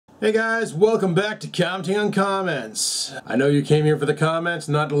Hey guys, welcome back to Commenting on Comments. I know you came here for the comments,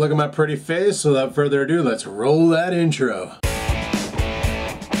 not to look at my pretty face, so without further ado, let's roll that intro.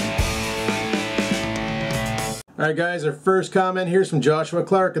 Alright guys, our first comment here is from Joshua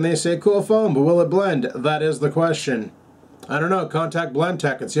Clark, and they say, cool phone, but will it blend? That is the question. I don't know, contact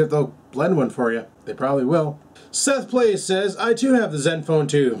Blendtech and see if they'll blend one for you. They probably will. Seth Plays says, I too have the Zenfone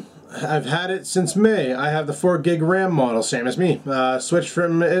 2. I've had it since May. I have the 4 gig RAM model, same as me. Switched to it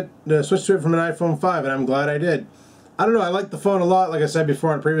from an iPhone 5, and I'm glad I did. I don't know, I like the phone a lot. Like I said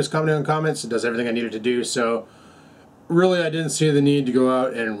before on previous Commenting on Comments, it does everything I needed to do, so really I didn't see the need to go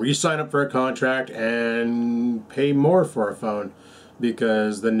out and re-sign up for a contract and pay more for a phone,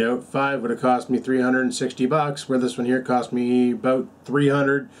 because the Note 5 would have cost me $360, where this one here cost me about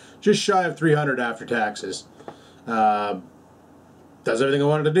 $300, just shy of $300 after taxes. Does everything I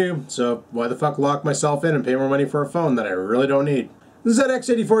wanted to do, so why the fuck lock myself in and pay more money for a phone that I really don't need?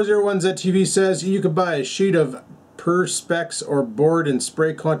 ZX8401ZTV says you could buy a sheet of Perspex or board and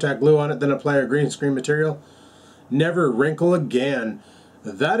spray contact glue on it, then apply a green screen material. Never wrinkle again.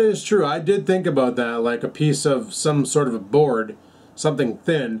 That is true. I did think about that, like a piece of some sort of a board, something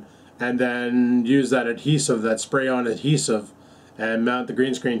thin, and then use that adhesive, that spray-on adhesive, and mount the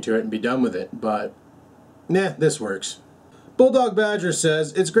green screen to it and be done with it. But, nah, this works. Bulldog Badger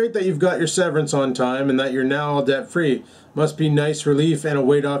says, it's great that you've got your severance on time and that you're now all debt-free. Must be nice relief and a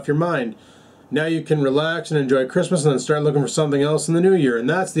weight off your mind. Now you can relax and enjoy Christmas and then start looking for something else in the new year. And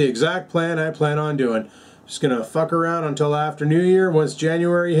that's the exact plan I plan on doing. Just gonna fuck around until after New Year. Once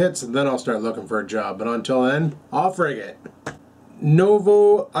January hits, and then I'll start looking for a job. But until then, I'll frig it.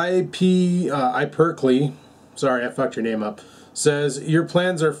 Novo Iperkli, sorry I fucked your name up, says, your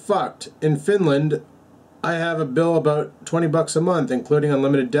plans are fucked. In Finland, I have a bill about $20 a month, including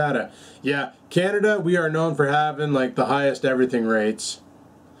unlimited data. Yeah, Canada, we are known for having like the highest everything rates,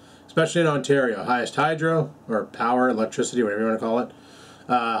 especially in Ontario. Highest hydro, or power, electricity, whatever you want to call it.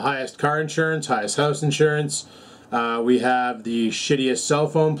 Highest car insurance, highest house insurance. We have the shittiest cell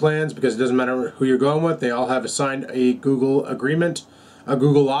phone plans because it doesn't matter who you're going with. They all have signed a Google agreement, a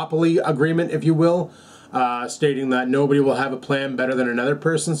Googleopoly agreement, if you will. Stating that nobody will have a plan better than another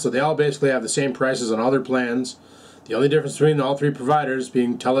person, so they all basically have the same prices on all their plans. The only difference between all three providers,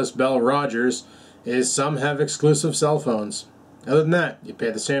 being TELUS, Bell, Rogers, is some have exclusive cell phones. Other than that, you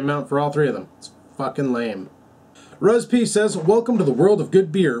pay the same amount for all three of them. It's fucking lame. Ruz P says, welcome to the world of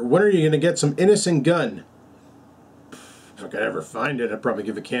good beer. When are you going to get some Innocent Gun? If I could ever find it, I'd probably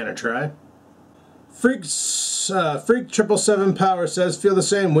give a can a try. Freak 777 Power says, feel the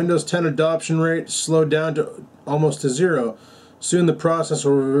same. Windows 10 adoption rate slowed down to almost to 0. Soon the process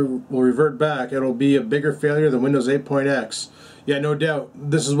will revert back. It'll be a bigger failure than Windows 8.x. Yeah, no doubt.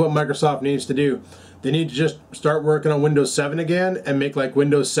 This is what Microsoft needs to do. They need to just start working on Windows 7 again and make like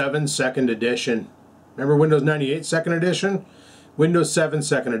Windows 7 Second Edition. Remember Windows 98 Second Edition? Windows 7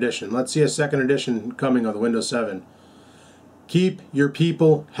 Second Edition. Let's see a Second Edition coming on the Windows 7. Keep your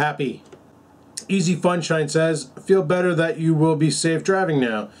people happy. Easy Funshine says, feel better that you will be safe driving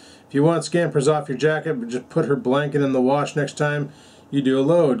now. If you want scampers off your jacket, just put her blanket in the wash next time you do a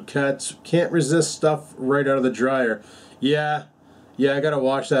load. Cats can't resist stuff right out of the dryer. Yeah, I gotta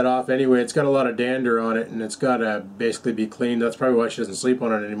wash that off anyway. It's got a lot of dander on it, and it's gotta basically be cleaned. That's probably why she doesn't sleep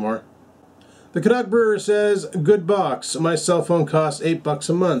on it anymore. The Canuck Brewer says, good box. My cell phone costs $8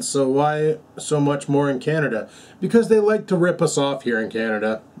 a month, so why so much more in Canada? Because they like to rip us off here in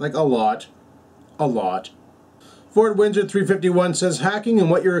Canada. Like a lot. A lot. Ford Windsor 351 says, hacking and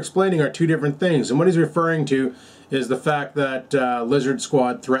what you're explaining are two different things. And what he's referring to is the fact that Lizard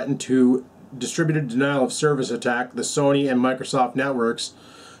Squad threatened to distributed denial of service attack the Sony and Microsoft networks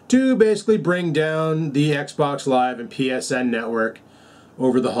to basically bring down the Xbox Live and PSN network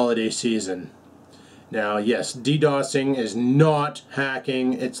over the holiday season. Now, yes, DDoSing is not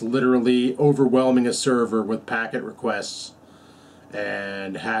hacking. It's literally overwhelming a server with packet requests.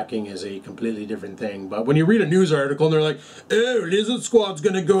 And hacking is a completely different thing. But when you read a news article and they're like, oh, Lizard Squad's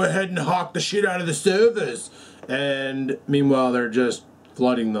going to go ahead and hawk the shit out of the servers. And meanwhile, they're just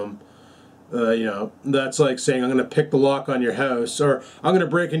flooding them. You know, that's like saying, I'm going to pick the lock on your house. Or I'm going to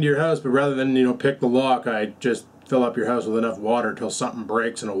break into your house, but rather than, you know, pick the lock, I just fill up your house with enough water till something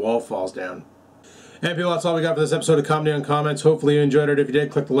breaks and a wall falls down. And people, that's all we got for this episode of Commenting on Comments. Hopefully you enjoyed it. If you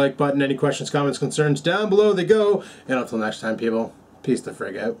did, click the like button. Any questions, comments, concerns, down below they go. And until next time, people, peace the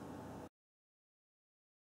frig out.